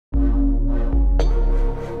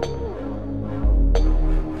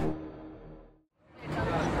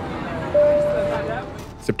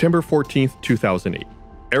September 14th, 2008.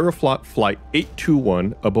 Aeroflot Flight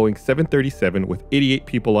 821, a Boeing 737 with 88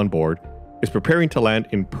 people on board, is preparing to land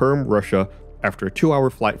in Perm, Russia after a 2-hour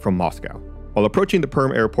flight from Moscow. While approaching the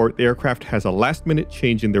Perm airport, the aircraft has a last-minute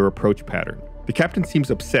change in their approach pattern. The captain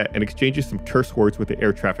seems upset and exchanges some terse words with the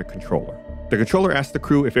air traffic controller. The controller asks the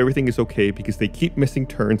crew if everything is okay because they keep missing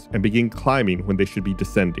turns and begin climbing when they should be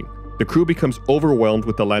descending. The crew becomes overwhelmed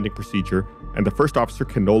with the landing procedure, and the first officer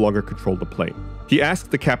can no longer control the plane. He asks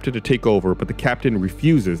the captain to take over, but the captain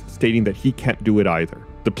refuses, stating that he can't do it either.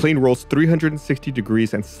 The plane rolls 360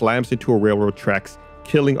 degrees and slams into a railroad tracks,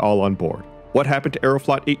 killing all on board. What happened to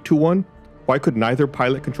Aeroflot 821? Why could neither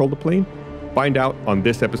pilot control the plane? Find out on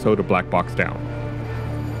this episode of Black Box Down.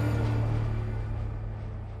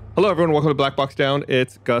 Hello everyone, welcome to Black Box Down.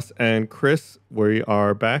 It's Gus and Chris. We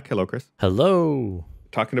are back. Hello, Chris. Hello.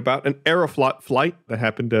 Talking about an Aeroflot flight that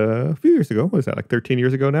happened a few years ago. What is that, like 13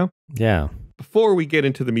 years ago now? Yeah. Before we get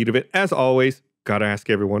into the meat of it, as always, gotta ask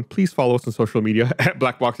everyone, please follow us on social media at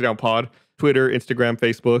Black Box Down Pod, Twitter, Instagram,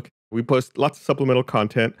 Facebook. We post lots of supplemental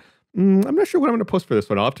content. I'm not sure what I'm going to post for this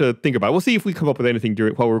one. I'll have to think about it. We'll see if we come up with anything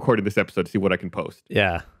while we're recording this episode to see what I can post.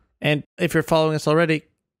 Yeah. And if you're following us already,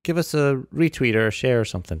 give us a retweet or a share or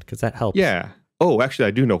something, because that helps. Yeah. Oh, actually,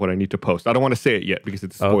 I do know what I need to post. I don't want to say it yet because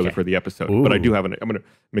it's a spoiler for the episode. Ooh. But I do have I'm going to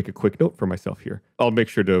make a quick note for myself here. I'll make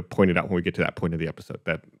sure to point it out when we get to that point of the episode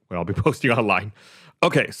that I'll be posting online.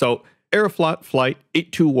 Okay, so Aeroflot Flight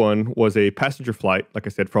 821 was a passenger flight, like I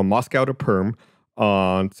said, from Moscow to Perm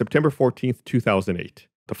on September 14th, 2008.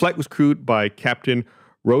 The flight was crewed by Captain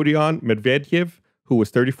Rodion Medvedev, who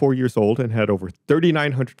was 34 years old and had over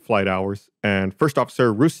 3,900 flight hours, and First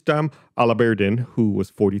Officer Rustam Alaberdin, who was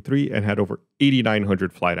 43 and had over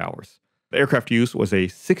 8,900 flight hours. The aircraft used was a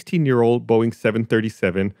 16-year-old Boeing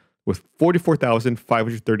 737 with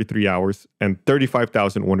 44,533 hours and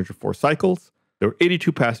 35,104 cycles. There were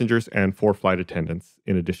 82 passengers and 4 flight attendants,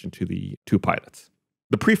 in addition to the 2 pilots.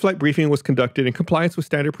 The pre-flight briefing was conducted in compliance with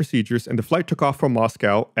standard procedures, and the flight took off from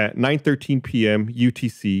Moscow at 9:13 p.m.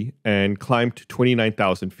 UTC and climbed to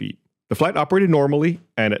 29,000 feet. The flight operated normally,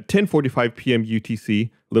 and at 10:45 p.m. UTC,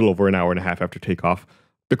 a little over an hour and a half after takeoff,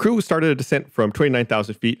 the crew started a descent from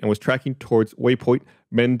 29,000 feet and was tracking towards waypoint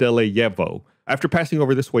Mendeleyevo. After passing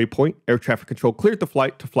over this waypoint, air traffic control cleared the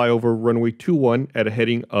flight to fly over runway 21 at a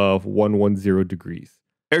heading of 110 degrees.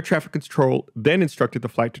 Air traffic control then instructed the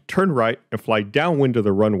flight to turn right and fly downwind of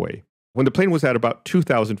the runway. When the plane was at about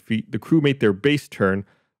 2,000 feet, the crew made their base turn,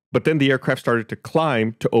 but then the aircraft started to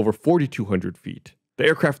climb to over 4,200 feet. The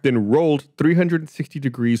aircraft then rolled 360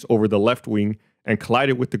 degrees over the left wing and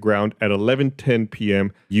collided with the ground at 11:10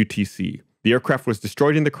 p.m. UTC. The aircraft was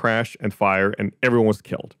destroyed in the crash and fire, and everyone was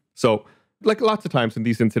killed. So, like lots of times in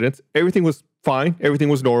these incidents, everything was fine, everything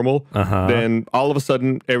was normal. Then all of a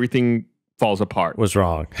sudden, everything falls apart. Was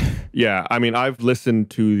wrong. Yeah, I mean, I've listened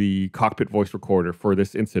to the cockpit voice recorder for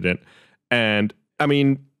this incident, and I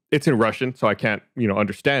mean, it's in Russian, so I can't,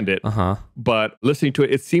 understand it. But listening to it,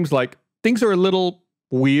 it seems like things are a little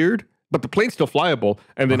weird, but the plane's still flyable,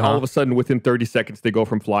 and then all of a sudden, within 30 seconds, they go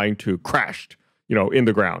from flying to crashed, in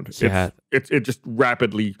the ground. Yeah. It just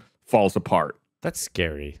rapidly falls apart. That's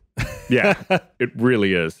scary. Yeah, it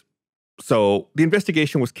really is. So the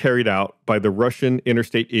investigation was carried out by the Russian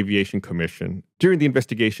Interstate Aviation Commission. During the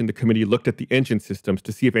investigation, the committee looked at the engine systems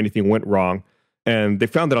to see if anything went wrong, and they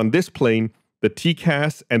found that on this plane, the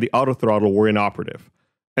TCAS and the autothrottle were inoperative.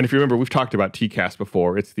 And if you remember, we've talked about TCAS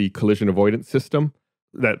before. It's the collision avoidance system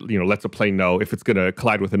that lets a plane know if it's going to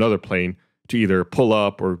collide with another plane to either pull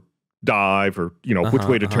up or dive or which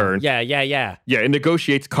way to turn. Yeah. Yeah, it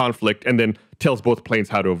negotiates conflict and then tells both planes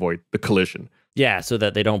how to avoid the collision. Yeah, so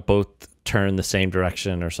that they don't both turn the same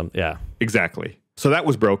direction or something. Yeah. Exactly. So that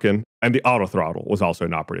was broken. And the autothrottle was also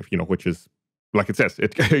inoperative, which is, like it says,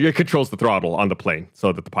 it controls the throttle on the plane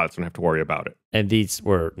so that the pilots don't have to worry about it. And these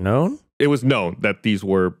were known? It was known that these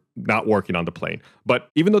were not working on the plane. But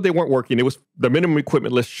even though they weren't working, it was the minimum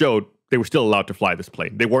equipment list showed they were still allowed to fly this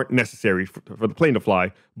plane. They weren't necessary for the plane to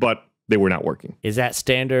fly, but they were not working. Is that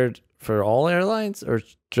standard for all airlines or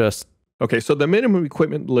just... Okay, so the minimum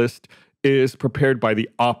equipment list is prepared by the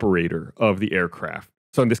operator of the aircraft.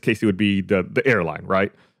 So in this case, it would be the airline,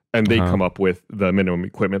 right? And they come up with the minimum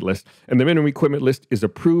equipment list. And the minimum equipment list is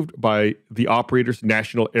approved by the operator's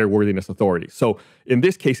National Airworthiness Authority. So in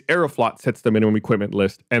this case, Aeroflot sets the minimum equipment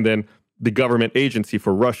list, and then the government agency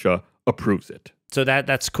for Russia approves it. So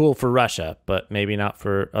that's cool for Russia, but maybe not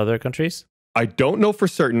for other countries? I don't know for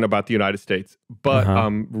certain about the United States, but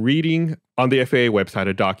reading on the FAA website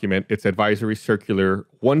a document, it's Advisory Circular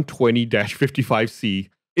 120-55C.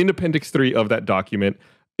 In Appendix 3 of that document,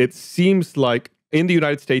 it seems like in the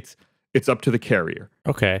United States, it's up to the carrier.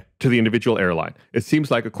 Okay. To the individual airline. It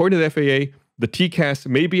seems like, according to the FAA, the TCAS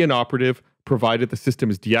may be inoperative provided the system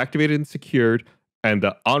is deactivated and secured and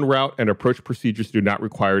the en route and approach procedures do not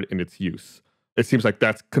require it in its use. It seems like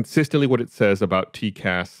that's consistently what it says about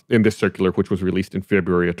TCAS in this circular, which was released in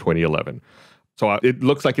February of 2011. So it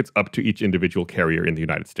looks like it's up to each individual carrier in the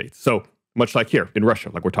United States. So much like here in Russia,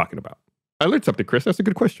 like we're talking about. I learned something, Chris. That's a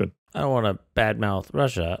good question. I don't want to badmouth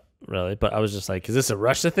Russia, really, but I was just like, is this a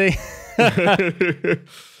Russia thing?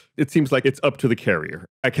 It seems like it's up to the carrier.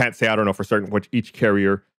 I can't say, I don't know for certain what each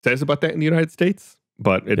carrier says about that in the United States,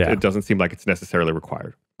 but it doesn't seem like it's necessarily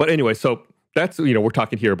required. But anyway, so that's, we're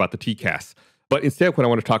talking here about the TCAS. But instead, what I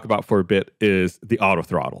want to talk about for a bit is the auto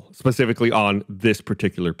throttle, specifically on this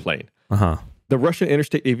particular plane. The Russian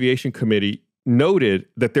Interstate Aviation Committee noted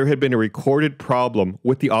that there had been a recorded problem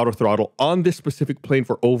with the auto throttle on this specific plane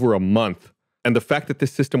for over a month. And the fact that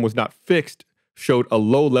this system was not fixed showed a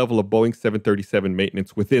low level of Boeing 737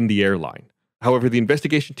 maintenance within the airline. However, the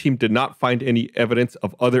investigation team did not find any evidence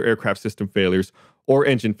of other aircraft system failures or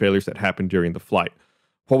engine failures that happened during the flight.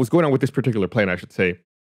 What was going on with this particular plane, I should say,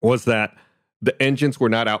 was that the engines were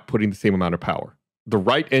not outputting the same amount of power. The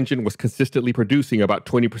right engine was consistently producing about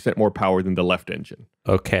 20% more power than the left engine.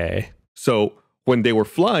 Okay. So when they were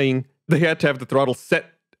flying, they had to have the throttle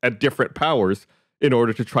set at different powers in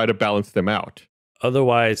order to try to balance them out.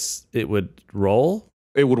 Otherwise, it would roll?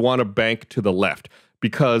 It would want to bank to the left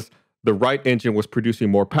because the right engine was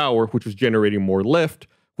producing more power, which was generating more lift,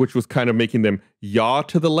 which was kind of making them yaw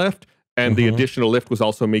to the left. And the additional lift was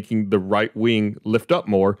also making the right wing lift up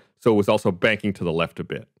more. So it was also banking to the left a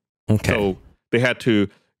bit. Okay. So they had to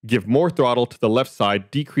give more throttle to the left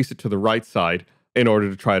side, decrease it to the right side in order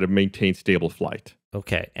to try to maintain stable flight.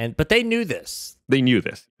 Okay. But they knew this. They knew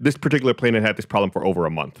this. This particular plane had this problem for over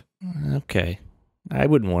a month. Okay. I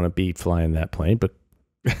wouldn't want to be flying that plane, but...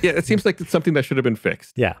 Yeah, it seems like it's something that should have been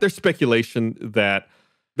fixed. Yeah. There's speculation that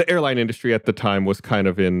the airline industry at the time was kind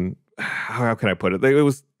of in... How can I put it?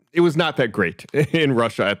 It was not that great in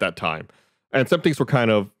Russia at that time. And some things were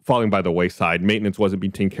kind of falling by the wayside. Maintenance wasn't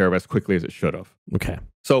being taken care of as quickly as it should have. Okay.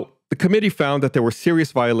 So the committee found that there were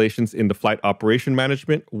serious violations in the flight operation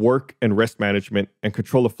management, work and rest management, and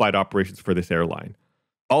control of flight operations for this airline.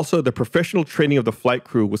 Also, the professional training of the flight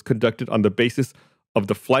crew was conducted on the basis of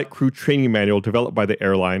the flight crew training manual developed by the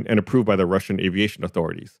airline and approved by the Russian aviation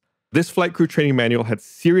authorities. This flight crew training manual had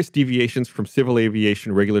serious deviations from civil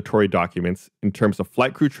aviation regulatory documents in terms of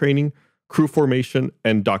flight crew training, crew formation,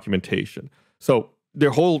 and documentation. So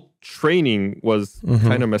their whole training was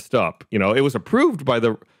kind of messed up. It was approved by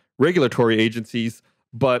the regulatory agencies,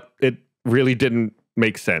 but it really didn't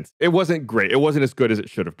make sense. It wasn't great. It wasn't as good as it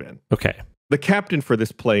should have been. Okay. The captain for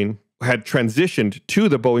this plane had transitioned to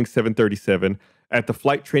the Boeing 737 at the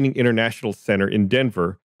Flight Training International Center in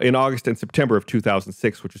Denver in August and September of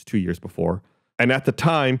 2006, which was 2 years before. And at the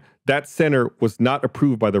time, that center was not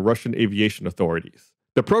approved by the Russian aviation authorities.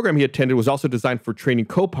 The program he attended was also designed for training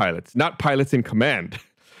co-pilots, not pilots in command.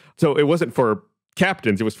 So it wasn't for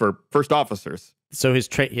captains, it was for first officers. So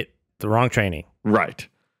the wrong training. Right.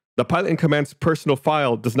 The pilot in command's personal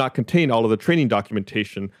file does not contain all of the training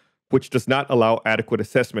documentation, which does not allow adequate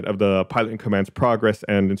assessment of the pilot in command's progress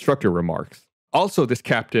and instructor remarks. Also, this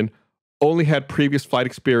captain only had previous flight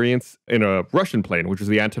experience in a Russian plane, which was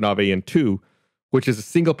the Antonov An-2, which is a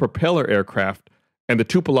single propeller aircraft, and the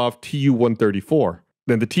Tupolev Tu-134.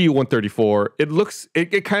 Then the Tu-134,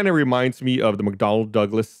 it kind of reminds me of the McDonnell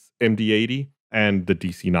Douglas MD-80 and the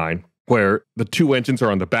DC-9, where the two engines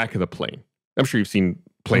are on the back of the plane. I'm sure you've seen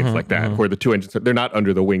planes like that, where the two engines, they're not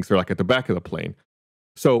under the wings, they're like at the back of the plane.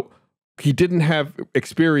 So he didn't have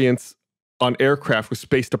experience on aircraft with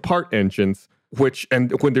spaced apart engines,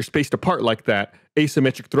 and when they're spaced apart like that,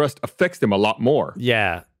 asymmetric thrust affects them a lot more.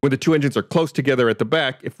 Yeah. When the two engines are close together at the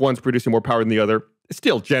back, if one's producing more power than the other, it's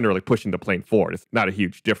still generally pushing the plane forward. It's not a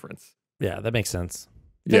huge difference. Yeah, that makes sense.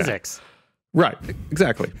 Yeah. Physics. Right,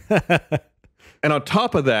 exactly. And on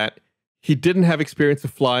top of that, he didn't have experience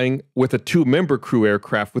of flying with a two-member crew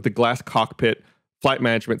aircraft with a glass cockpit, flight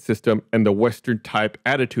management system, and the Western type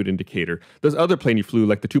attitude indicator. This other plane he flew,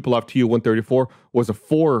 like the Tupolev Tu-134, was a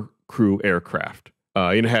four-crew aircraft.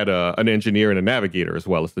 It had an engineer and a navigator as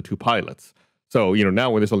well as the two pilots. So, now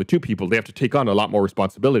when there's only two people, they have to take on a lot more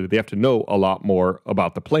responsibility. They have to know a lot more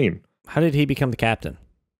about the plane. How did he become the captain?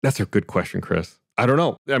 That's a good question, Chris. I don't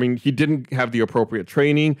know. I mean, he didn't have the appropriate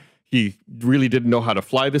training. He really didn't know how to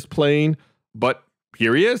fly this plane. But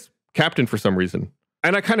here he is, captain for some reason.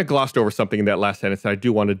 And I kind of glossed over something in that last sentence that I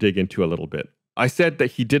do want to dig into a little bit. I said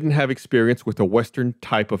that he didn't have experience with a Western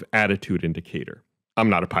type of attitude indicator. I'm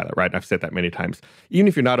not a pilot, right? I've said that many times. Even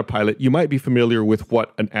if you're not a pilot, you might be familiar with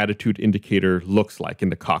what an attitude indicator looks like in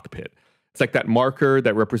the cockpit. It's like that marker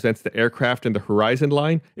that represents the aircraft in the horizon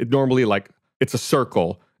line. It's a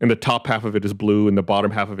circle, and the top half of it is blue and the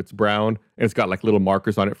bottom half of it's brown, and it's got like little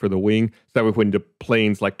markers on it for the wing. So that way when the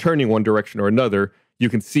plane's like turning one direction or another, you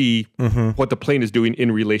can see what the plane is doing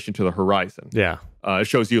in relation to the horizon. Yeah. It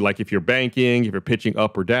shows you like if you're banking, if you're pitching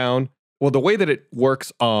up or down. Well, the way that it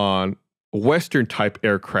works on Western type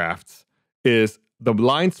aircrafts is the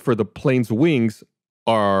lines for the plane's wings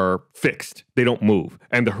are fixed. They don't move.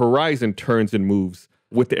 And the horizon turns and moves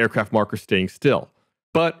with the aircraft marker staying still.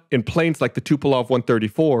 But in planes like the Tupolev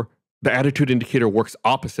 134, the attitude indicator works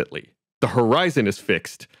oppositely. The horizon is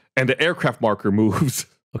fixed and the aircraft marker moves.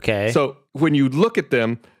 Okay. So when you look at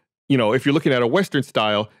them, if you're looking at a Western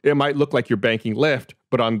style, it might look like you're banking left,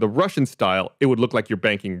 but on the Russian style, it would look like you're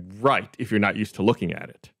banking right if you're not used to looking at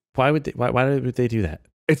it. Why would they do that?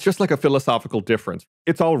 It's just like a philosophical difference.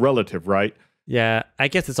 It's all relative, right? Yeah, I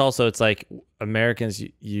guess it's like Americans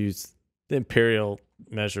use the imperial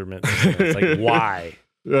measurement. It's like, why?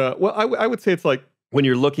 Well, I would say it's like when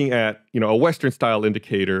you're looking at, a Western style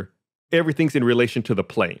indicator, everything's in relation to the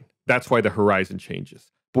plane. That's why the horizon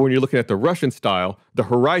changes. But when you're looking at the Russian style, the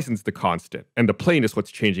horizon's the constant and the plane is what's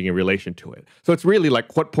changing in relation to it. So it's really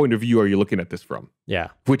like, what point of view are you looking at this from? Yeah.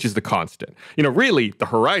 Which is the constant. Really, the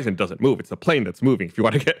horizon doesn't move. It's the plane that's moving, if you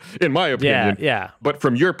want to get, in my opinion. Yeah. But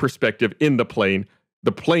from your perspective in the plane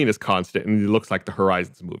is constant and it looks like the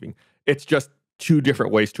horizon's moving. It's just two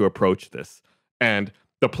different ways to approach this. And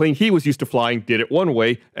the plane he was used to flying did it one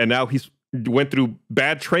way, and now he's went through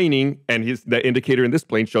bad training, and the indicator in this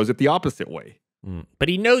plane shows it the opposite way. But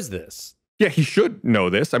he knows this. Yeah, he should know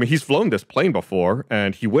this. I mean, he's flown this plane before,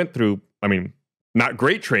 and he went through, not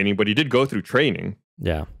great training, but he did go through training.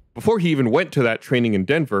 Yeah. Before he even went to that training in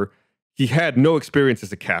Denver, he had no experience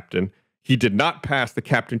as a captain. He did not pass the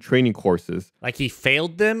captain training courses. Like he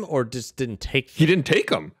failed them or just didn't take them? He didn't take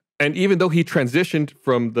them. And even though he transitioned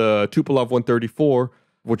from the Tupolev 134,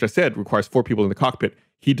 which I said requires 4 people in the cockpit,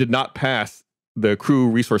 he did not pass the crew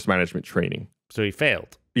resource management training. So he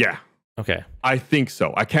failed? Yeah. Okay. I think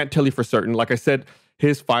so. I can't tell you for certain. Like I said,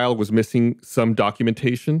 his file was missing some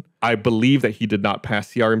documentation. I believe that he did not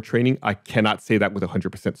pass CRM training. I cannot say that with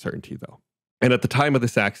 100% certainty, though. And at the time of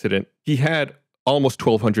this accident, he had almost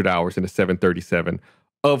 1,200 hours in a 737,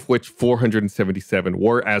 of which 477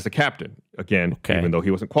 were as a captain. Again, even though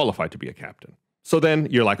he wasn't qualified to be a captain. So then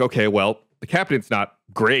you're like, okay, well, the captain's not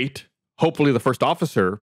great. Hopefully the first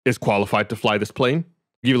officer is qualified to fly this plane.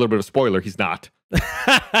 Give you a little bit of a spoiler, he's not.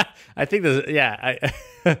 I think this,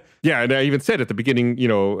 Yeah, and I even said at the beginning,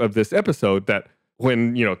 of this episode that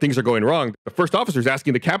when, things are going wrong, the first officer is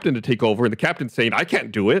asking the captain to take over, and the captain's saying, I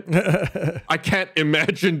can't do it. I can't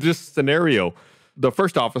imagine this scenario. The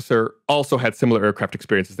first officer also had similar aircraft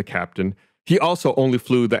experience as the captain. He also only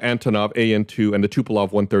flew the Antonov AN-2 and the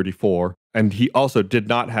Tupolev 134, and he also did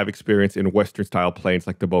not have experience in Western-style planes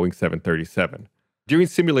like the Boeing 737. During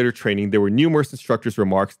simulator training, there were numerous instructors'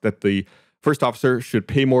 remarks that the first officer should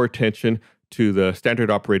pay more attention to the standard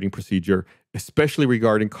operating procedure, especially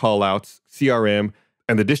regarding call-outs, CRM,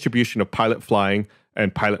 and the distribution of pilot flying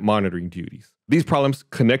and pilot monitoring duties. These problems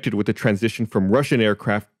connected with the transition from Russian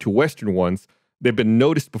aircraft to Western ones. They've been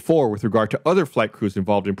noticed before with regard to other flight crews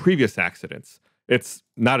involved in previous accidents. It's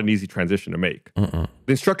not an easy transition to make. The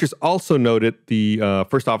instructors also noted the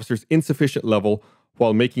first officer's insufficient level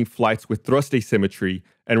while making flights with thrust asymmetry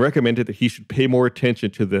and recommended that he should pay more attention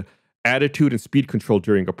to the attitude and speed control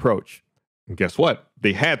during approach. And guess what?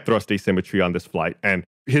 They had thrust asymmetry on this flight, and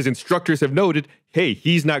his instructors have noted, hey,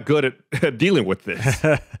 he's not good at dealing with this.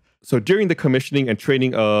 So during the commissioning and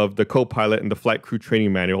training of the co-pilot and the flight crew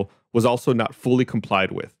training manual was also not fully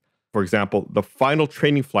complied with. For example, the final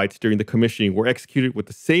training flights during the commissioning were executed with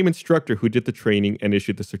the same instructor who did the training and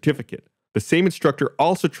issued the certificate. The same instructor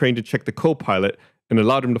also trained and checked the co-pilot and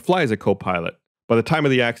allowed him to fly as a co-pilot. By the time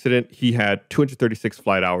of the accident, he had 236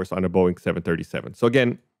 flight hours on a Boeing 737. So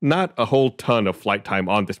again, not a whole ton of flight time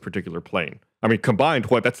on this particular plane. I mean, combined,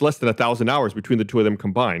 that's less than 1,000 hours between the two of them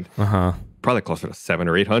combined. Probably closer to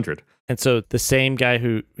 700 or 800. And so the same guy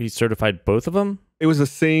he certified both of them? It was the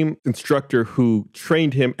same instructor who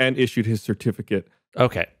trained him and issued his certificate.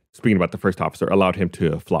 Okay. Speaking about the first officer, allowed him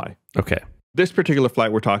to fly. Okay. This particular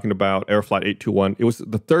flight we're talking about, Aeroflot 821, it was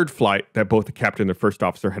the third flight that both the captain and the first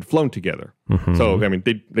officer had flown together. So, I mean,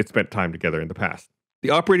 they'd spent time together in the past. The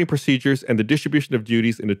operating procedures and the distribution of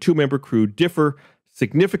duties in a 2-member crew differ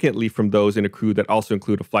significantly from those in a crew that also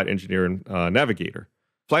include a flight engineer and navigator.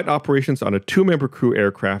 Flight operations on a 2-member crew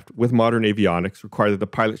aircraft with modern avionics require that the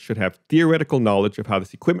pilot should have theoretical knowledge of how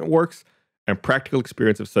this equipment works and practical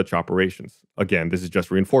experience of such operations. Again, this is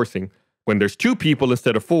just reinforcing. When there's 2 people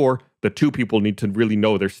instead of 4, the 2 people need to really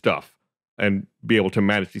know their stuff and be able to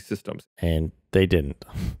manage these systems. And they didn't.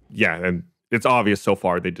 Yeah, and it's obvious so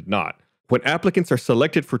far they did not. When applicants are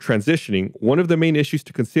selected for transitioning, one of the main issues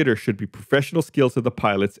to consider should be professional skills of the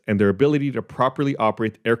pilots and their ability to properly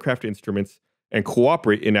operate aircraft instruments and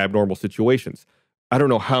cooperate in abnormal situations. I don't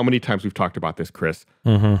know how many times we've talked about this, Chris.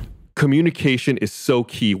 Mm-hmm. Communication is so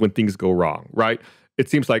key when things go wrong, right? It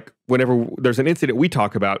seems like whenever there's an incident we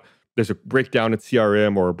talk about, there's a breakdown in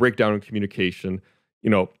CRM or a breakdown in communication,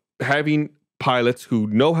 having pilots who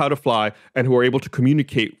know how to fly and who are able to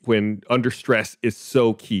communicate when under stress is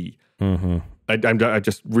so key. Mm-hmm. I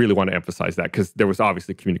just really want to emphasize that because there was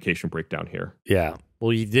obviously communication breakdown here. Yeah.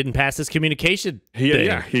 Well, he didn't pass his communication thing.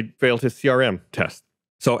 Yeah, he failed his CRM test.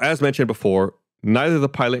 So as mentioned before, neither the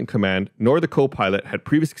pilot in command nor the co-pilot had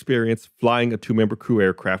previous experience flying a 2-member crew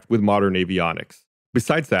aircraft with modern avionics.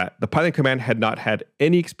 Besides that, the pilot in command had not had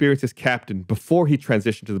any experience as captain before he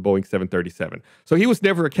transitioned to the Boeing 737. So he was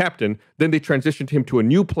never a captain. Then they transitioned him to a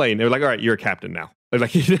new plane. They were like, all right, you're a captain now.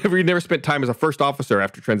 Like he never spent time as a first officer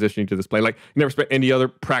after transitioning to this plane. Like he never spent any other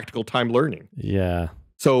practical time learning. Yeah.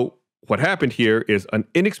 So what happened here is an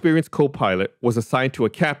inexperienced co-pilot was assigned to a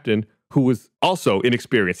captain who was also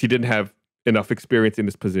inexperienced. He didn't have enough experience in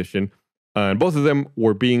this position. And both of them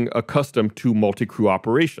were being accustomed to multi-crew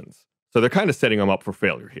operations. So they're kind of setting them up for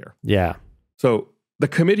failure here. Yeah. So the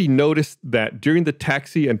committee noticed that during the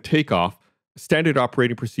taxi and takeoff, standard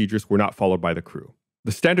operating procedures were not followed by the crew.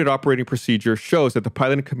 The standard operating procedure shows that the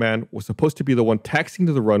pilot in command was supposed to be the one taxiing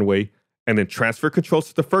to the runway and then transfer controls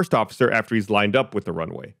to the first officer after he's lined up with the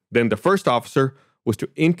runway. Then the first officer was to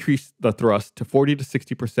increase the thrust to 40 to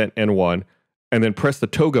 60% N1 and then press the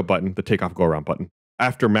toga button, the takeoff go-around button,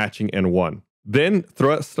 after matching N1. Then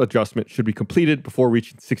thrust adjustment should be completed before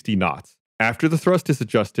reaching 60 knots. After the thrust is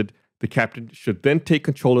adjusted, the captain should then take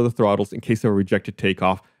control of the throttles in case of a rejected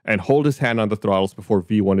takeoff and hold his hand on the throttles before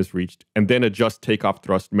V1 is reached, and then adjust takeoff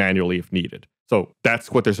thrust manually if needed. So that's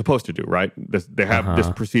what they're supposed to do, right? They have this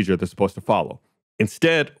procedure they're supposed to follow.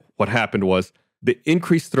 Instead, what happened was they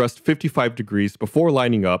increased thrust 55 degrees before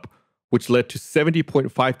lining up, which led to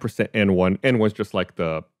 70.5% N1. N1 is just like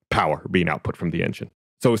the power being output from the engine.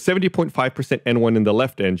 So 70.5% N1 in the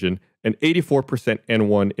left engine and 84%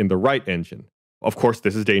 N1 in the right engine. Of course,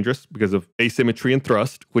 this is dangerous because of asymmetry in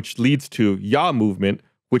thrust, which leads to yaw movement,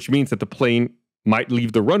 which means that the plane might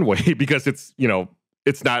leave the runway because it's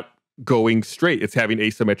not going straight. It's having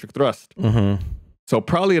asymmetric thrust. Mm-hmm. So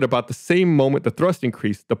probably at about the same moment the thrust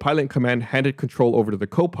increased, the pilot in command handed control over to the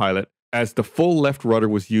co-pilot as the full left rudder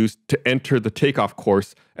was used to enter the takeoff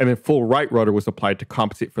course, and then full right rudder was applied to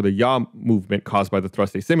compensate for the yaw movement caused by the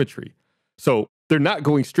thrust asymmetry. So they're not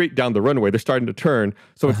going straight down the runway. They're starting to turn.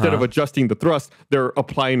 So instead of adjusting the thrust, they're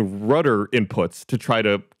applying rudder inputs to try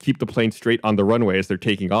to keep the plane straight on the runway as they're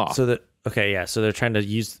taking off. So they're trying to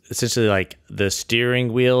use essentially like the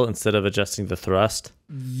steering wheel instead of adjusting the thrust.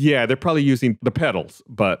 Yeah, they're probably using the pedals,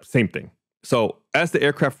 but same thing. So as the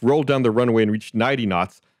aircraft rolled down the runway and reached 90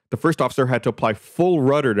 knots, the first officer had to apply full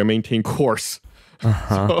rudder to maintain course.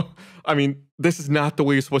 So, this is not the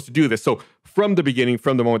way you're supposed to do this. So from the beginning,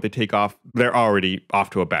 from the moment they take off, they're already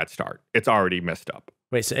off to a bad start. It's already messed up.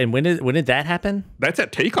 Wait, so and when did that happen? That's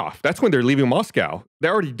at takeoff. That's when they're leaving Moscow. They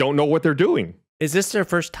already don't know what they're doing. Is this their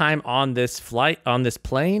first time on this flight, on this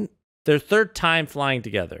plane? Their third time flying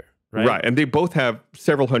together, right? Right, and they both have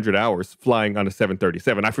several hundred hours flying on a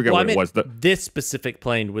 737. I forget what it was. This specific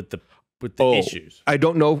plane with the issues. I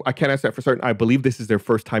don't know. I can't answer that for certain. I believe this is their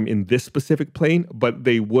first time in this specific plane, but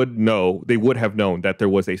they would have known that there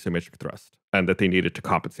was asymmetric thrust and that they needed to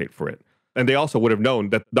compensate for it. And they also would have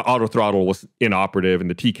known that the auto throttle was inoperative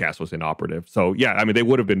and the TCAS was inoperative. So yeah, they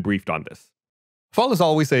would have been briefed on this. Fall is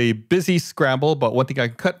always a busy scramble, but one thing I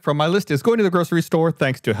can cut from my list is going to the grocery store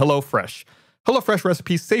thanks to HelloFresh. HelloFresh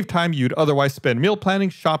recipes save time you'd otherwise spend meal planning,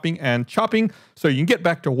 shopping, and chopping so you can get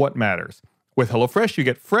back to what matters. With HelloFresh, you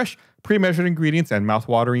get fresh, pre-measured ingredients and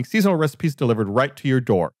mouth-watering seasonal recipes delivered right to your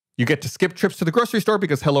door. You get to skip trips to the grocery store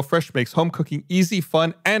because HelloFresh makes home cooking easy,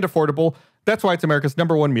 fun, and affordable. That's why it's America's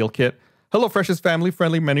 #1 meal kit. HelloFresh's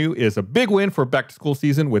family-friendly menu is a big win for back-to-school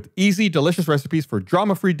season with easy, delicious recipes for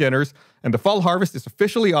drama-free dinners, and the fall harvest is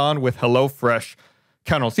officially on with HelloFresh.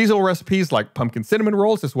 Count on seasonal recipes like pumpkin cinnamon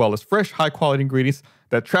rolls, as well as fresh, high-quality ingredients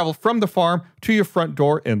that travel from the farm to your front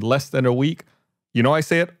door in less than a week. I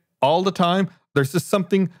say it all the time. There's just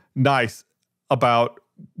something nice about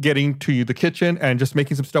getting to the kitchen and just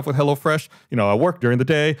making some stuff with HelloFresh. I work during the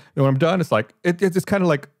day, and when I'm done, it's like it's kind of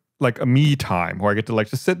like a me time where I get to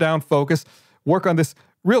just sit down, focus, work on this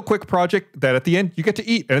real quick project that at the end you get to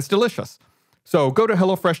eat and it's delicious. So go to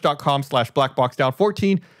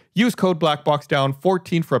HelloFresh.com/BlackBoxDown14. Use code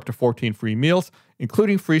BlackBoxDown14 for up to 14 free meals,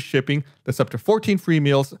 including free shipping. That's up to 14 free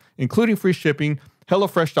meals, including free shipping.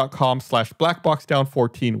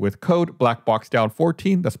 HelloFresh.com/BlackBoxDown14 with code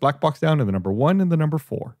BlackBoxDown14. That's BlackBoxDown and the number 1 and the number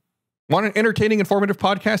 4. Want an entertaining, informative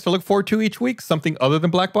podcast to look forward to each week? Something other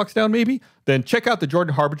than Black Box Down, maybe? Then check out The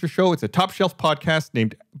Jordan Harbinger Show. It's a top-shelf podcast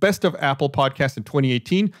named Best of Apple Podcast in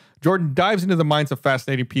 2018. Jordan dives into the minds of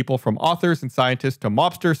fascinating people, from authors and scientists to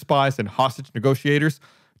mobsters, spies, and hostage negotiators.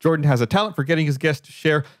 Jordan has a talent for getting his guests to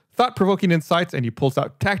share thought-provoking insights, and he pulls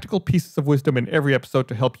out tactical pieces of wisdom in every episode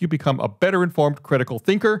to help you become a better-informed, critical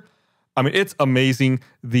thinker. I mean, it's amazing,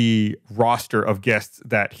 the roster of guests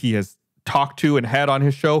that he has talked to and had on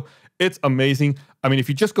his show. It's amazing. I mean, if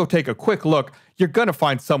you just go take a quick look, you're going to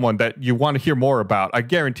find someone that you want to hear more about. I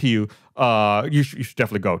guarantee you, you should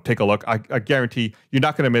definitely go take a look. I guarantee you're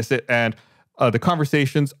not going to miss it. And the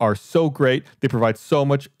conversations are so great. They provide so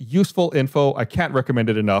much useful info. I can't recommend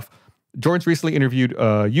it enough. Jordan's recently interviewed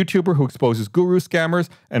a YouTuber who exposes guru scammers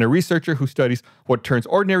and a researcher who studies what turns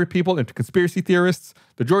ordinary people into conspiracy theorists.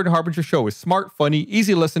 The Jordan Harbinger Show is smart, funny,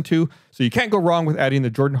 easy to listen to, so you can't go wrong with adding the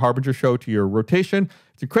Jordan Harbinger Show to your rotation.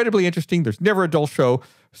 It's incredibly interesting. There's never a dull show.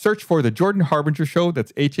 Search for the Jordan Harbinger Show.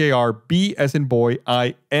 That's HARB as in boy,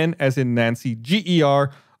 IN as in Nancy,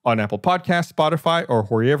 GER on Apple Podcasts, Spotify, or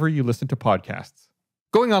wherever you listen to podcasts.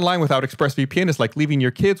 Going online without ExpressVPN is like leaving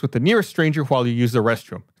your kids with the nearest stranger while you use the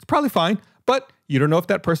restroom. It's probably fine, but you don't know if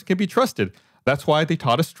that person can be trusted. That's why they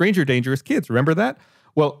taught us stranger danger as kids. Remember that?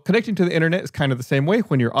 Well, connecting to the internet is kind of the same way.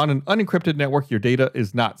 When you're on an unencrypted network, your data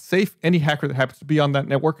is not safe. Any hacker that happens to be on that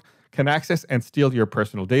network can access and steal your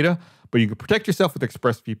personal data, but you can protect yourself with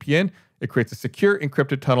ExpressVPN. It creates a secure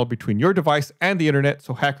encrypted tunnel between your device and the internet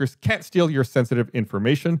so hackers can't steal your sensitive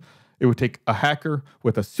information. It would take a hacker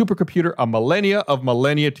with a supercomputer a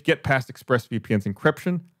millennia to get past ExpressVPN's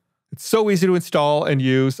encryption. It's so easy to install and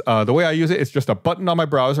use. The way I use it is just a button on my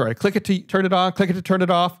browser. I click it to turn it on, click it to turn it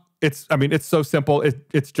off. It's so simple.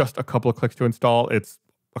 It's just a couple of clicks to install. It's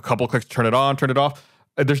a couple of clicks to turn it on, turn it off.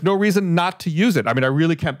 There's no reason not to use it. I mean, I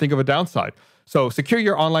really can't think of a downside. So secure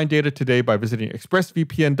your online data today by visiting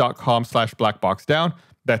expressvpn.com/blackboxdown.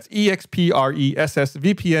 That's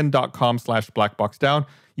expressvpn.com/blackboxdown.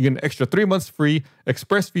 You get an extra 3 months free,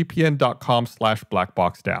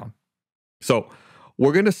 expressvpn.com/blackboxdown. So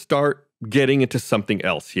we're going to start getting into something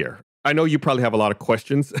else here. I know you probably have a lot of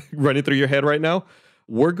questions running through your head right now.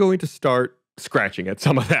 We're going to start scratching at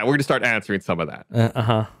some of that. We're going to start answering some of that.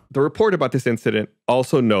 The report about this incident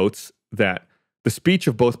also notes that the speech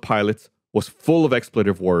of both pilots was full of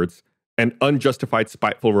expletive words and unjustified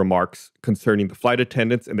spiteful remarks concerning the flight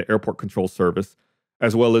attendants and the airport control service,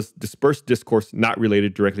 as well as dispersed discourse not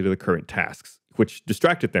related directly to the current tasks, which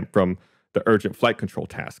distracted them from the urgent flight control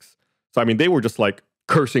tasks. So, I mean, they were just like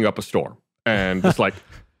cursing up a storm and just like,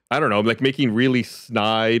 I don't know, like making really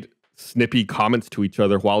snide, snippy comments to each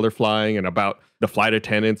other while they're flying and about the flight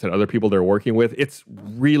attendants and other people they're working with. It's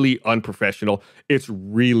really unprofessional. It's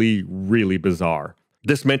really, really bizarre.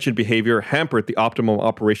 This mentioned behavior hampered the optimum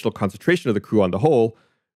operational concentration of the crew on the whole,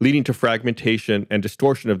 leading to fragmentation and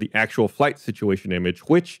distortion of the actual flight situation image,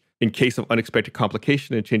 which, in case of unexpected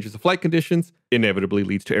complication and changes of flight conditions, inevitably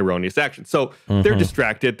leads to erroneous action. So they're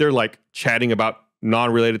distracted. They're like chatting about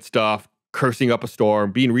non-related stuff, cursing up a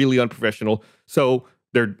storm, being really unprofessional. So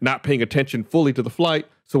they're not paying attention fully to the flight.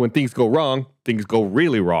 So when things go wrong, things go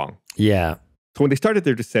really wrong. Yeah. So when they started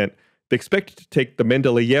their descent, they expected to take the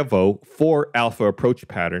Mendeleevo 4 Alpha approach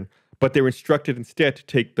pattern, but they were instructed instead to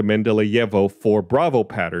take the Mendeleevo 4 Bravo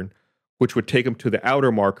pattern, which would take them to the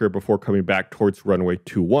outer marker before coming back towards runway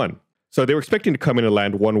 21. So they were expecting to come in and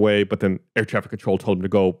land one way, but then air traffic control told them to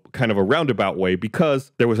go kind of a roundabout way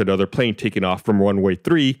because there was another plane taking off from runway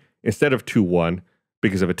 3 instead of 21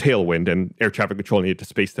 because of a tailwind, and air traffic control needed to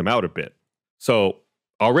space them out a bit. So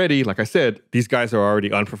already, like I said, these guys are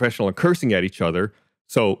already unprofessional and cursing at each other.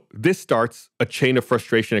 So this starts a chain of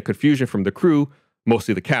frustration and confusion from the crew,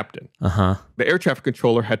 mostly the captain. The air traffic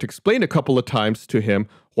controller had to explain a couple of times to him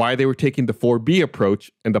why they were taking the 4B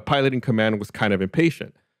approach, and the pilot in command was kind of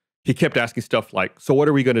impatient. He kept asking stuff like, so what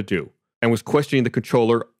are we going to do? And was questioning the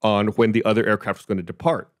controller on when the other aircraft was going to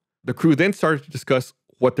depart. The crew then started to discuss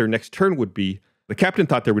what their next turn would be. The captain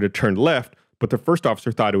thought they were going to turn left, but the first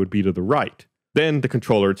officer thought it would be to the right. Then the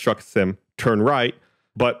controller instructs them, turn right,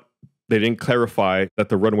 but they didn't clarify that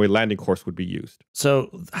the runway landing course would be used. So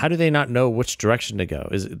how do they not know which direction to go?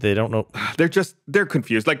 They don't know? They're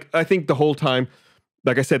confused. Like, I think the whole time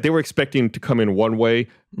Like I said, they were expecting to come in one way.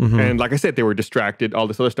 And like I said, they were distracted. All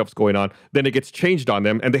this other stuff's going on. Then it gets changed on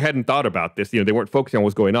them and they hadn't thought about this. They weren't focusing on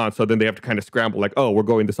what's going on. So then they have to kind of scramble like, oh, we're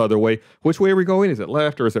going this other way. Which way are we going? Is it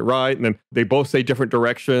left or is it right? And then they both say different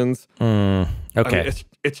directions. Okay. I mean,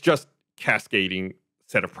 it's just cascading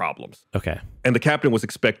set of problems. Okay. And the captain was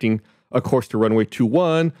expecting a course to runway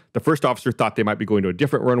 21. The first officer thought they might be going to a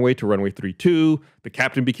different runway, to runway 32. The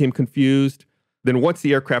captain became confused. Then once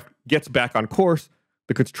the aircraft gets back on course,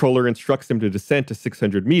 the controller instructs them to descend to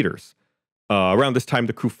 600 meters. Around this time,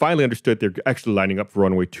 the crew finally understood they're actually lining up for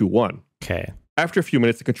runway 21. Okay. After a few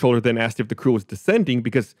minutes, the controller then asked if the crew was descending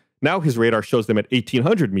because now his radar shows them at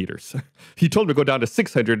 1,800 meters. He told them to go down to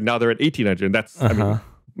 600, and now they're at 1,800. And that's, I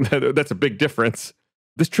mean, that's a big difference.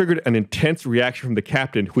 This triggered an intense reaction from the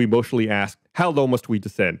captain, who emotionally asked, how low must we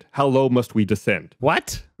descend? How low must we descend?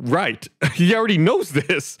 What? Right. He already knows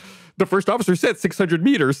this. The first officer said 600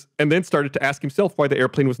 meters and then started to ask himself why the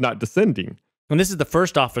airplane was not descending. And this is the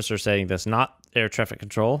first officer saying this, not air traffic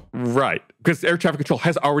control? Right. Because air traffic control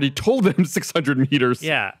has already told them 600 meters.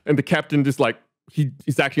 Yeah. And the captain is like,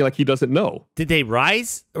 he's acting like he doesn't know. Did they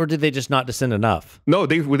rise or did they just not descend enough? No,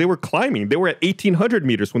 they were climbing. They were at 1,800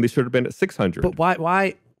 meters when they should have been at 600. But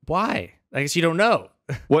why? I guess you don't know.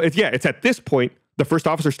 Well, it's at this point, the first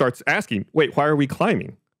officer starts asking, wait, why are we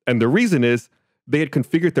climbing? And the reason is they had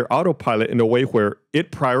configured their autopilot in a way where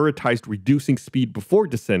it prioritized reducing speed before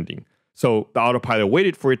descending. So the autopilot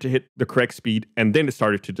waited for it to hit the correct speed and then it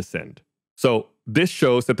started to descend. So this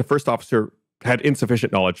shows that the first officer had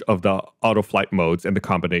insufficient knowledge of the auto flight modes and the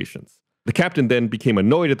combinations. The captain then became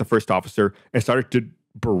annoyed at the first officer and started to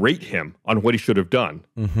berate him on what he should have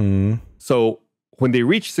done. So when they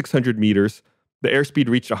reached 600 meters, the airspeed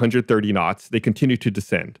reached 130 knots. They continued to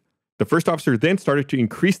descend. The first officer then started to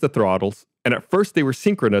increase the throttles, and at first they were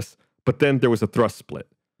synchronous, but then there was a thrust split.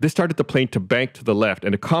 This started the plane to bank to the left,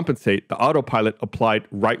 and to compensate, the autopilot applied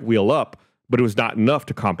right wheel up, but it was not enough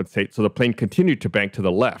to compensate, so the plane continued to bank to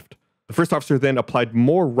the left. The first officer then applied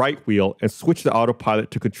more right wheel and switched the autopilot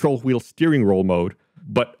to control wheel steering roll mode,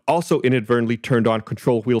 but also inadvertently turned on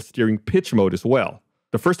control wheel steering pitch mode as well.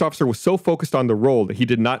 The first officer was so focused on the roll that he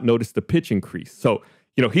did not notice the pitch increase. So,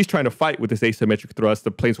 he's trying to fight with this asymmetric thrust.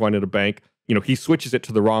 The plane's wanting to bank. He switches it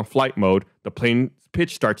to the wrong flight mode. The plane's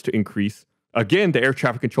pitch starts to increase. Again, the air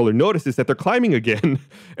traffic controller notices that they're climbing again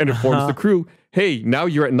and informs the crew, hey, now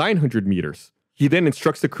you're at 900 meters. He then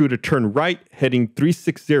instructs the crew to turn right, heading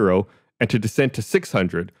 360, and to descend to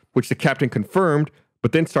 600, which the captain confirmed,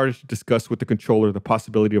 but then started to discuss with the controller the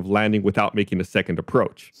possibility of landing without making a second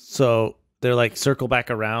approach. So they're like, circle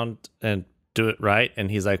back around and do it right.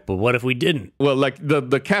 And he's like, but what if we didn't? Well, like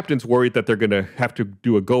the captain's worried that they're going to have to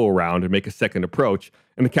do a go around and make a second approach.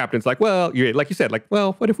 And the captain's like, well, like you said,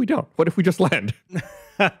 what if we don't? What if we just land?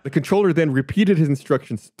 The controller then repeated his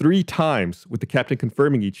instructions 3 times, with the captain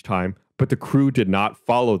confirming each time, but the crew did not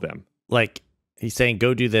follow them. Like, he's saying,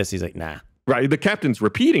 go do this. He's like, nah. Right. The captain's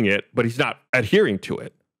repeating it, but he's not adhering to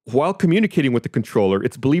it. While communicating with the controller,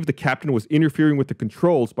 it's believed the captain was interfering with the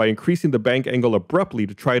controls by increasing the bank angle abruptly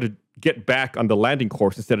to try to get back on the landing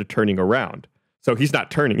course instead of turning around. So he's not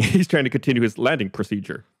turning. He's trying to continue his landing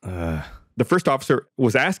procedure. The first officer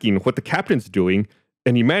was asking what the captain's doing,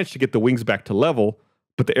 and he managed to get the wings back to level,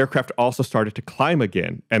 but the aircraft also started to climb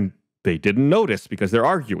again, and they didn't notice because they're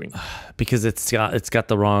arguing. Because it's got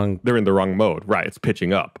the wrong... They're in the wrong mode. Right, it's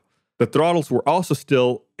pitching up. The throttles were also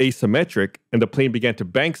still asymmetric, and the plane began to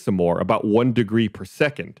bank some more, about 1 degree per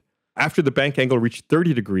second. After the bank angle reached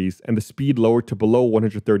 30 degrees and the speed lowered to below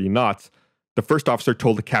 130 knots, the first officer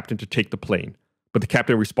told the captain to take the plane. But the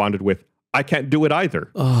captain responded with, I can't do it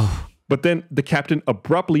either. But then the captain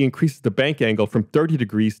abruptly increases the bank angle from 30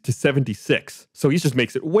 degrees to 76. So he just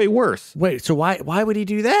makes it way worse. Wait, so why would he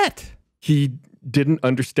do that? He didn't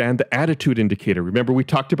understand the attitude indicator. Remember we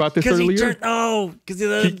talked about this earlier? Because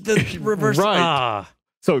the reverse. Right.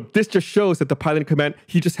 So this just shows that the pilot in command,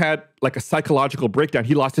 he just had like a psychological breakdown.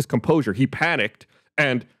 He lost his composure. He panicked,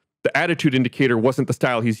 and the attitude indicator wasn't the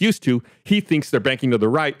style he's used to. He thinks they're banking to the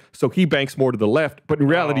right, so he banks more to the left. But in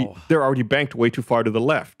reality, they're already banked way too far to the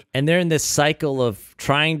left. And they're in this cycle of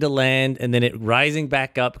trying to land and then it rising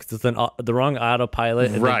back up because it's the wrong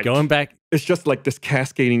autopilot and then going back. It's just like this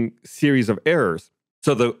cascading series of errors.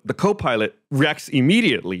 So the co-pilot reacts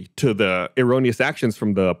immediately to the erroneous actions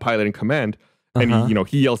from the pilot in command. And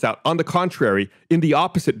he yells out, on the contrary, in the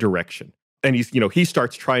opposite direction. And he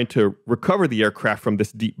starts trying to recover the aircraft from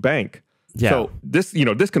this deep bank. Yeah. So this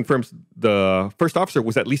confirms the first officer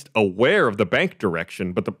was at least aware of the bank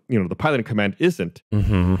direction, but the pilot in command isn't.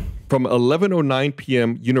 From 11:09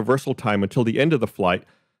 p.m. Universal Time until the end of the flight,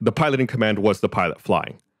 the pilot in command was the pilot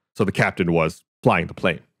flying. So the captain was flying the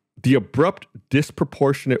plane. The abrupt,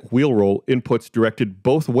 disproportionate wheel roll inputs directed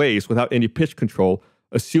both ways without any pitch control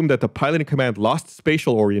assumed that the pilot in command lost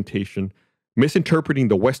spatial orientation, misinterpreting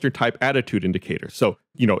the Western type attitude indicator. So,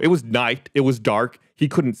 it was night, it was dark, he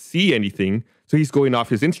couldn't see anything, so he's going off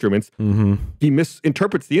his instruments. Mm-hmm. He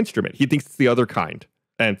misinterprets the instrument. He thinks it's the other kind.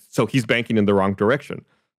 And so he's banking in the wrong direction.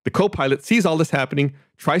 The co-pilot sees all this happening,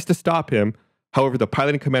 tries to stop him. However, the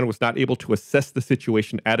pilot in command was not able to assess the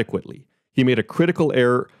situation adequately. He made a critical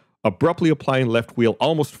error, abruptly applying left wheel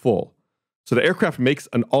almost full. So the aircraft makes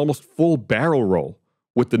an almost full barrel roll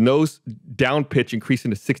with the nose down pitch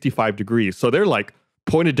increasing to 65 degrees. So they're like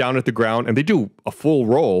pointed down at the ground and they do a full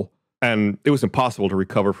roll. And it was impossible to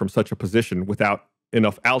recover from such a position without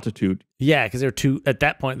enough altitude. Yeah, because at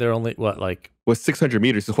that point, they're only, Was 600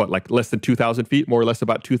 meters is less than 2,000 feet, more or less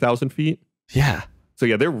about 2,000 feet? Yeah. So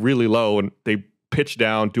yeah, they're really low and they pitch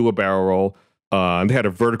down, do a barrel roll, and they had a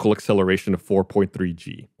vertical acceleration of 4.3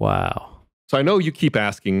 G. Wow. So I know you keep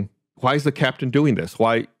asking, why is the captain doing this?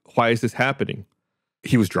 Why is this happening?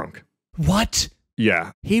 He was drunk. What?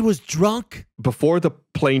 Yeah. He was drunk? Before the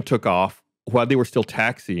plane took off, while they were still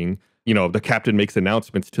taxiing, the captain makes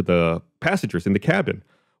announcements to the passengers in the cabin.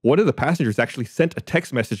 One of the passengers actually sent a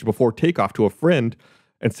text message before takeoff to a friend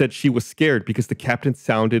and said she was scared because the captain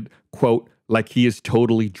sounded, quote, like he is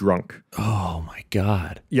totally drunk. Oh, my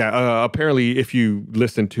God. Yeah, apparently, if you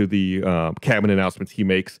listen to the cabin announcements he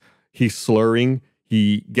makes, he's slurring.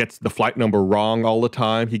 He gets the flight number wrong all the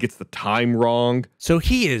time. He gets the time wrong. So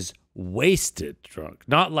he is wasted drunk.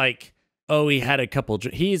 Not like, he had a couple.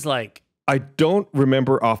 He's like... I don't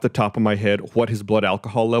remember off the top of my head what his blood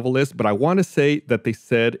alcohol level is, but I want to say that they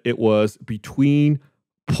said it was between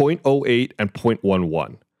 0.08 and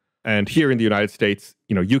 0.11. And here in the United States,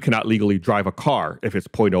 you cannot legally drive a car if it's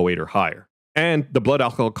 0.08 or higher. And the blood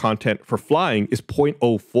alcohol content for flying is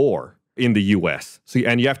 0.04 in the US.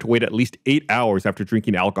 And you have to wait at least 8 hours after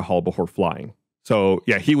drinking alcohol before flying. So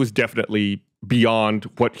yeah, he was definitely beyond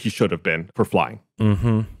what he should have been for flying,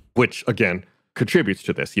 which again contributes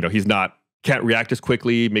to this. He's can't react as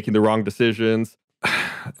quickly, making the wrong decisions.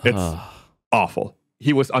 It's awful.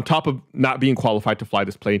 He was, on top of not being qualified to fly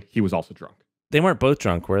this plane, he was also drunk. They weren't both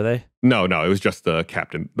drunk, were they? No, it was just the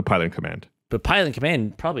captain, the pilot in command. But pilot in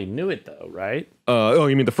command probably knew it though, right?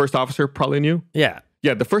 You mean the first officer probably knew? Yeah.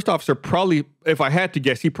 Yeah, the first officer probably, if I had to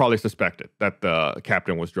guess, he probably suspected that the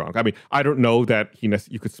captain was drunk. I mean, I don't know that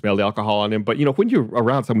you could smell the alcohol on him, but when you're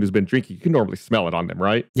around someone who's been drinking, you can normally smell it on them,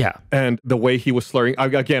 right? Yeah. And the way he was slurring,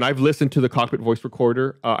 again, I've listened to the cockpit voice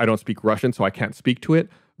recorder. I don't speak Russian, so I can't speak to it,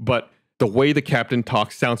 but the way the captain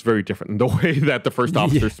talks sounds very different than the way that the first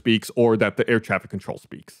officer speaks or that the air traffic control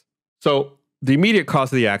speaks. So the immediate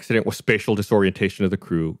cause of the accident was spatial disorientation of the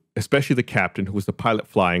crew, especially the captain, who was the pilot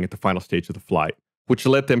flying at the final stage of the flight, which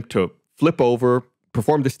led them to flip over,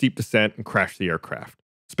 perform the steep descent, and crash the aircraft.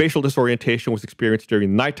 Spatial disorientation was experienced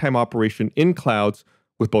during nighttime operation in clouds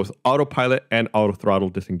with both autopilot and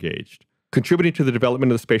autothrottle disengaged. Contributing to the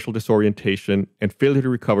development of the spatial disorientation and failure to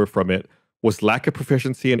recover from it was lack of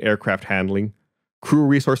proficiency in aircraft handling, crew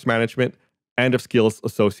resource management, and of skills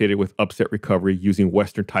associated with upset recovery using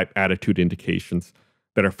Western-type attitude indications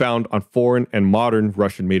that are found on foreign and modern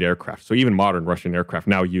Russian-made aircraft. So even modern Russian aircraft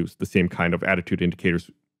now use the same kind of attitude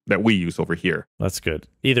indicators that we use over here. That's good.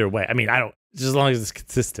 Either way. I mean, just as long as it's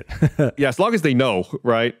consistent. Yeah, as long as they know,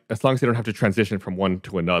 right? As long as they don't have to transition from one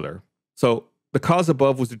to another. So the cause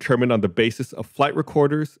above was determined on the basis of flight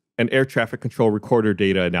recorders and air traffic control recorder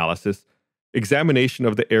data analysis, examination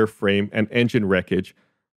of the airframe and engine wreckage,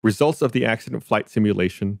 results of the accident flight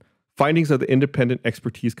simulation, findings of the independent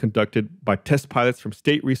expertise conducted by test pilots from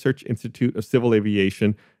State Research Institute of Civil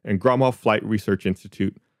Aviation and Gromov Flight Research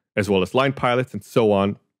Institute, as well as line pilots and so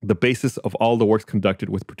on, the basis of all the works conducted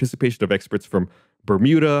with participation of experts from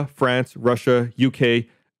Bermuda, France, Russia, UK,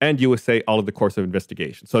 and USA, all of the course of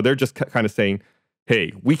investigation. So they're just kind of saying,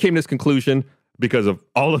 hey, we came to this conclusion because of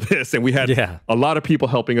all of this, and we had a lot of people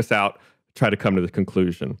helping us out try to come to the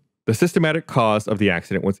conclusion. The systematic cause of the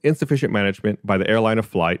accident was insufficient management by the airline of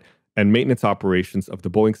flight and maintenance operations of the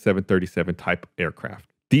Boeing 737 type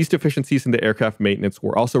aircraft. These deficiencies in the aircraft maintenance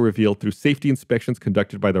were also revealed through safety inspections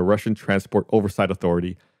conducted by the Russian Transport Oversight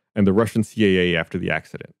Authority and the Russian CAA after the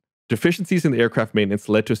accident. Deficiencies in the aircraft maintenance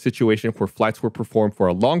led to a situation where flights were performed for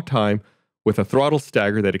a long time with a throttle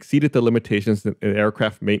stagger that exceeded the limitations in the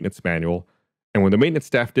aircraft maintenance manual, and when the maintenance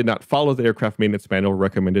staff did not follow the aircraft maintenance manual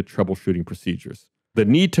recommended troubleshooting procedures. The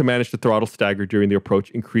need to manage the throttle stagger during the approach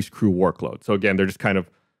increased crew workload. So again, they're just kind of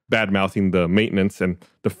bad-mouthing the maintenance and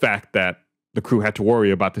the fact that the crew had to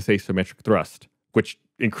worry about this asymmetric thrust, which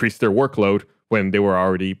increased their workload when they were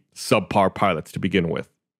already subpar pilots to begin with.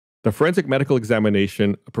 The forensic medical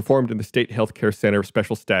examination performed in the State Healthcare Center of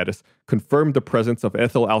Special Status confirmed the presence of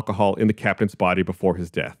ethyl alcohol in the captain's body before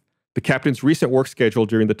his death. The captain's recent work schedule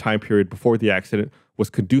during the time period before the accident was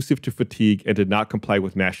conducive to fatigue and did not comply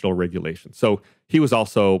with national regulations. So he was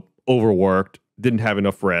also overworked, didn't have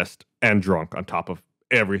enough rest, and drunk on top of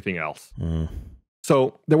everything else.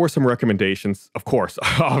 So there were some recommendations, of course,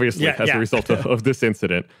 obviously, as a result of this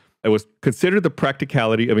incident. It was consider the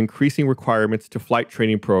practicality of increasing requirements to flight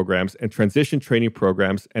training programs and transition training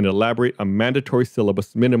programs and elaborate a mandatory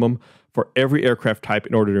syllabus minimum for every aircraft type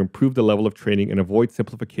in order to improve the level of training and avoid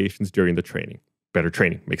simplifications during the training. Better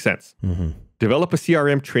training, makes sense. Develop a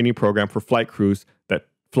CRM training program for flight crews that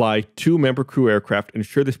fly 2-member crew aircraft and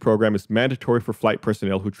ensure this program is mandatory for flight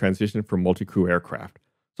personnel who transition from multi-crew aircraft.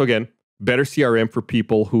 So again, better CRM for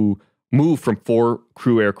people who move from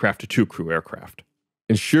 4-crew aircraft to 2-crew aircraft.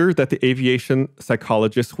 Ensure that the aviation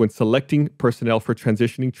psychologists, when selecting personnel for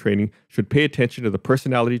transitioning training, should pay attention to the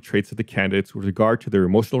personality traits of the candidates with regard to their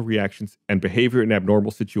emotional reactions and behavior in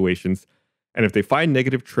abnormal situations, and if they find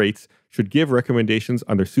negative traits, should give recommendations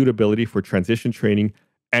on their suitability for transition training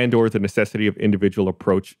and/or the necessity of individual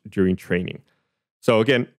approach during training. So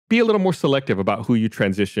again, be a little more selective about who you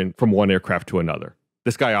transition from one aircraft to another.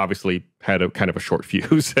 This guy obviously had a kind of a short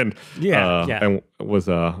fuse and was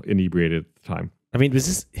inebriated at the time. I mean,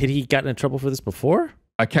 had he gotten in trouble for this before?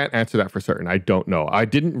 I can't answer that for certain. I don't know. I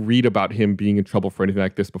didn't read about him being in trouble for anything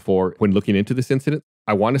like this before when looking into this incident.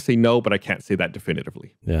 I want to say no, but I can't say that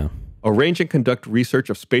definitively. Yeah. Arrange and conduct research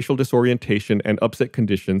of spatial disorientation and upset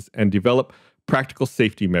conditions and develop practical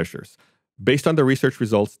safety measures. Based on the research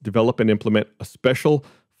results, develop and implement a special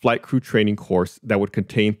flight crew training course that would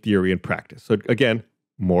contain theory and practice. So again,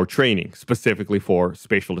 more training specifically for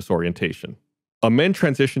spatial disorientation. Amend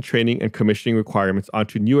transition training and commissioning requirements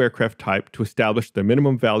onto new aircraft type to establish the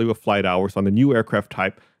minimum value of flight hours on the new aircraft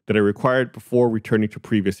type that are required before returning to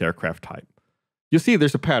previous aircraft type. You'll see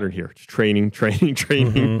there's a pattern here. Just training,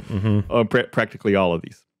 practically all of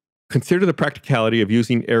these. Consider the practicality of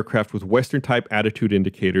using aircraft with Western type attitude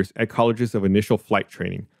indicators at colleges of initial flight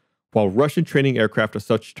training. While Russian training aircraft of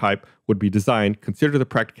such type would be designed, consider the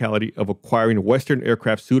practicality of acquiring Western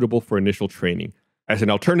aircraft suitable for initial training. As an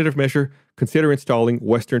alternative measure, consider installing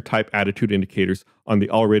Western-type attitude indicators on the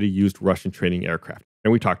already used Russian training aircraft.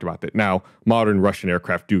 And we talked about that. Now, modern Russian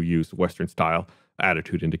aircraft do use Western-style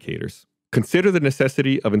attitude indicators. Consider the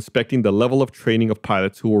necessity of inspecting the level of training of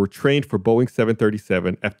pilots who were trained for Boeing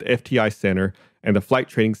 737 at the FTI Center and the Flight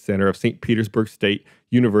Training Center of St. Petersburg State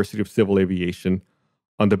University of Civil Aviation.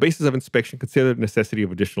 On the basis of inspection, consider the necessity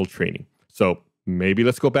of additional training. So maybe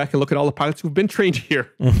let's go back and look at all the pilots who've been trained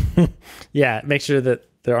here. Yeah, make sure that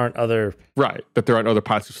there aren't other... Right, that there aren't other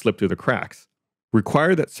pilots who slip through the cracks.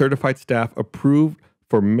 Require that certified staff approved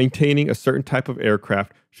for maintaining a certain type of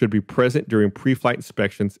aircraft should be present during pre-flight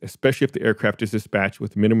inspections, especially if the aircraft is dispatched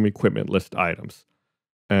with minimum equipment list items.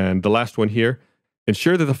 And the last one here,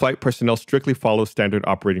 ensure that the flight personnel strictly follow standard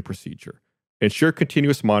operating procedure. Ensure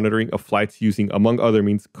continuous monitoring of flights using, among other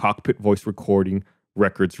means, cockpit voice recording,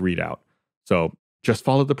 records readout. So just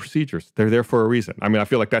follow the procedures. They're there for a reason. I mean, I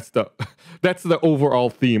feel like that's the overall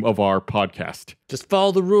theme of our podcast. Just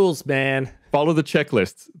follow the rules, man. Follow the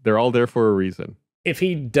checklists. They're all there for a reason. If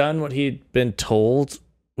he'd done what he'd been told,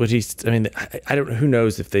 would he? I mean, I don't. Who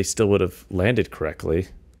knows if they still would have landed correctly?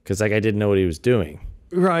 Because that guy didn't know what he was doing.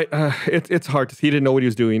 Right. It's hard to see. He didn't know what he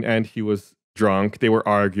was doing, and he was drunk. They were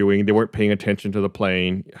arguing. They weren't paying attention to the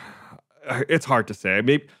plane. It's hard to say.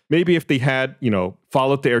 Maybe if they had,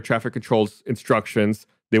 followed the air traffic control's instructions,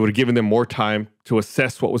 they would have given them more time to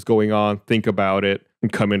assess what was going on, think about it,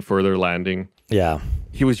 and come in for their landing. Yeah.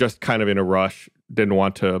 He was just kind of in a rush, didn't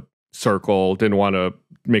want to circle, didn't want to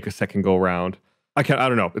make a second go round. I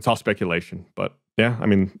don't know. It's all speculation. But yeah, I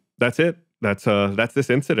mean, that's it. That's this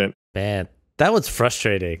incident. Man, that was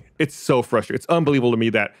frustrating. It's so frustrating. It's unbelievable to me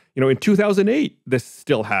that, in 2008, this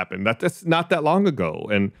still happened. That's not that long ago.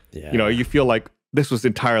 And, you feel like this was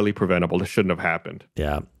entirely preventable. This shouldn't have happened.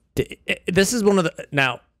 Yeah. This is one of the...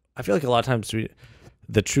 Now, I feel like a lot of times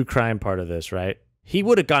the true crime part of this, right? He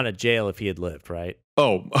would have gone to jail if he had lived, right?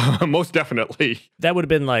 Oh, most definitely. That would have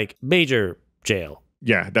been like major jail.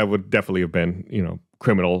 Yeah, that would definitely have been,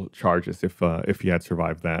 criminal charges if he had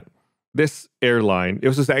survived that. This airline, it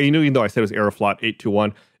was just, even though I said it was Aeroflot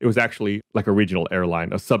 821, it was actually like a regional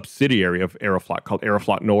airline, a subsidiary of Aeroflot called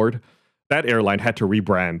Aeroflot Nord. That airline had to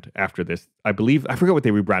rebrand after this. I forget what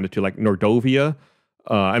they rebranded to, like Nordovia.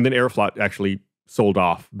 And then Aeroflot actually sold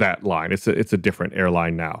off that line. It's a different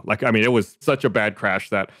airline now. It was such a bad crash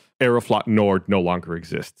that Aeroflot Nord no longer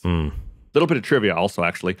exists. Little bit of trivia also,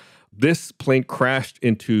 actually. This plane crashed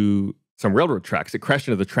into some railroad tracks. It crashed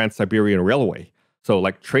into the Trans-Siberian Railway. So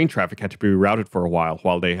like train traffic had to be rerouted for a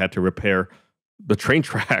while they had to repair the train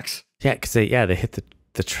tracks. Yeah, because they hit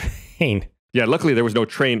the train. Yeah, luckily there was no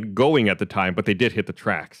train going at the time, but they did hit the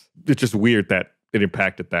tracks. It's just weird that it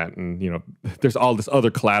impacted that. And, there's all this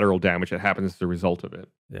other collateral damage that happens as a result of it.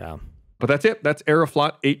 Yeah. But that's it. That's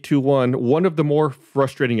Aeroflot 821. One of the more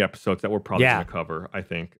frustrating episodes that we're probably going to cover, I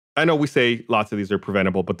think. I know we say lots of these are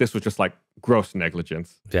preventable, but this was just like gross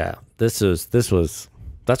negligence. Yeah, this was,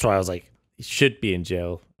 that's why I was like, he should be in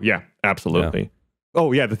jail. Yeah, absolutely. Yeah.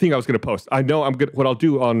 Oh yeah, the thing I was going to post. I know what I'll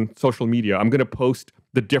do on social media, I'm going to post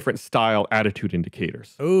the different style attitude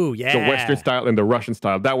indicators. Oh yeah. The Western style and the Russian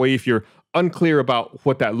style. That way, if you're unclear about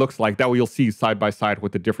what that looks like, that way you'll see side by side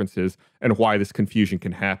what the difference is and why this confusion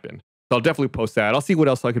can happen. So I'll definitely post that. I'll see what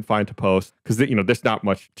else I can find to post because, there's not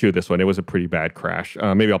much to this one. It was a pretty bad crash.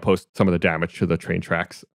 Maybe I'll post some of the damage to the train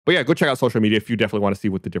tracks. But yeah, go check out social media if you definitely want to see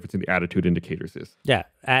what the difference in the attitude indicators is. Yeah,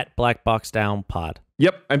 at Black Box Down Pod.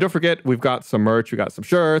 Yep. And don't forget, we've got some merch. We got some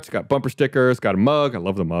shirts, got bumper stickers, got a mug. I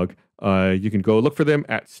love the mug. You can go look for them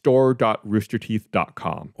at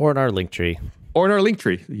store.roosterteeth.com. Or in our link tree.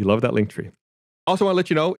 You love that link tree. Also want to let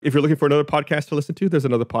you know, if you're looking for another podcast to listen to, there's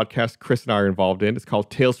another podcast Chris and I are involved in. It's called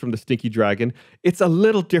Tales from the Stinky Dragon. It's a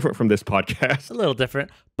little different from this podcast. A little different,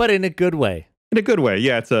 but in a good way. In a good way.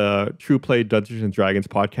 Yeah, it's a true play Dungeons and Dragons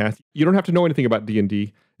podcast. You don't have to know anything about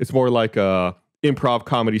D&D. It's more like improv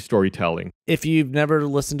comedy storytelling. If you've never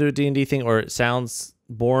listened to a D&D thing or it sounds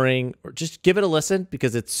boring, or just give it a listen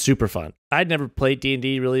because it's super fun. I'd never played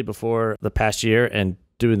D&D really before the past year, and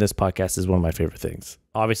doing this podcast is one of my favorite things.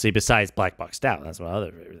 Obviously, besides Black Box Down, that's my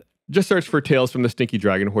other favorite thing. Just search for Tales from the Stinky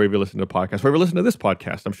Dragon wherever you listen to podcasts. Wherever you listen to this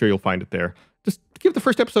podcast, I'm sure you'll find it there. Just give the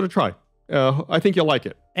first episode a try. I think you'll like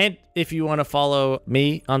it. And if you want to follow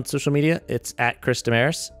me on social media, it's at Chris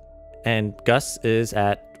Damaris. And Gus is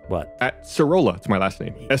at what? At Sorola. It's my last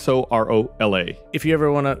name. Sorola. If you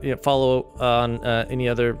ever want to follow on any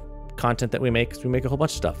other content that we make, because we make a whole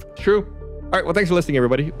bunch of stuff. True. All right. Well, thanks for listening,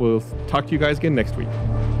 everybody. We'll talk to you guys again next week.